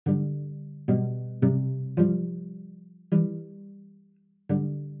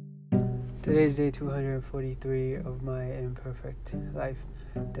Today's day 243 of my imperfect life.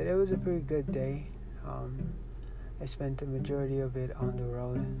 Today was a pretty good day. I spent the majority of it on the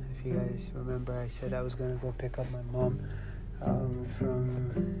road. If you guys remember, I said I was going to go pick up my mom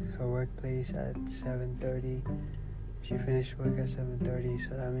from her workplace at 7:30. She finished work at 7:30,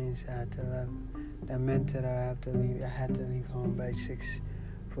 so that means that meant that I had to leave home by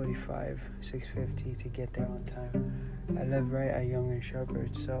 6:45, 6:50 to get there on time. I live right at Young and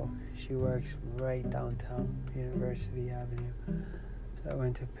Shepherd, so she works right downtown University Avenue. So I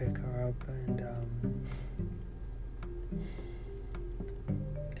went to pick her up, and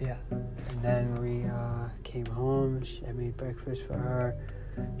then we came home. I made breakfast for her.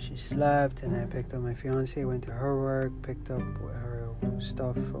 She slept, and I picked up my fiance, went to her work, picked up her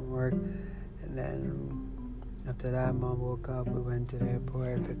stuff from work, and then after that, Mom woke up. We went to the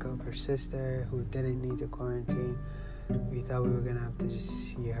airport to pick up her sister, who didn't need to quarantine. We thought we were going to have to just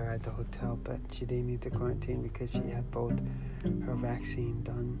see her at the hotel, but she didn't need to quarantine because she had both her vaccine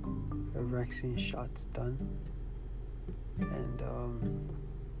shots done. And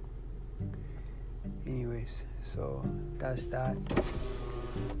anyways, so that's that.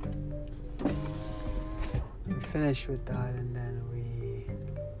 We finished with that, and then we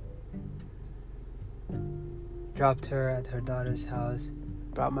dropped her at her daughter's house,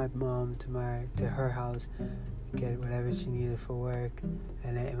 brought my mom to her house, get whatever she needed for work,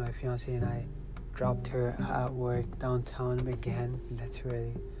 and then my fiance and I dropped her at work downtown again,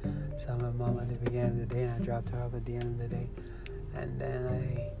 literally. Saw my mom at the beginning of the day, and I dropped her off at the end of the day. And then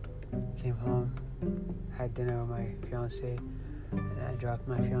I came home, had dinner with my fiance, and I dropped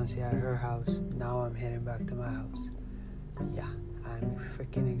my fiance at her house. Now I'm heading back to my house. Yeah, I'm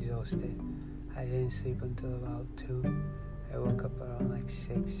freaking exhausted. I didn't sleep until about 2. I woke up around like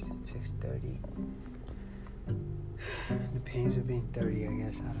 6:30. The pains of being 30, I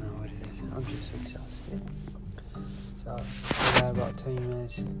guess. I don't know what it is. I'm just exhausted. So, I got about 15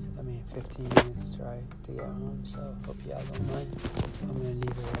 minutes drive to get home. So, hope you all don't mind. I'm going to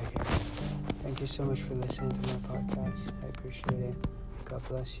leave it right here. Thank you so much for listening to my podcast. I appreciate it. God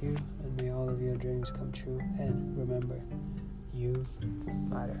bless you, and may all of your dreams come true. And remember, you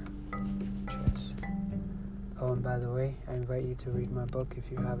matter. Cheers. Oh, and by the way, I invite you to read my book if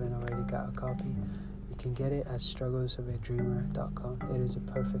you haven't already got a copy. You can get it at strugglesofadreamer.com. It is a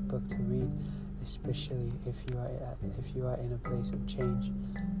perfect book to read, especially if you are in a place of change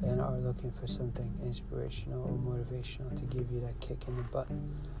and are looking for something inspirational or motivational to give you that kick in the butt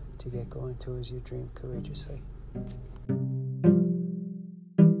to get going towards your dream courageously.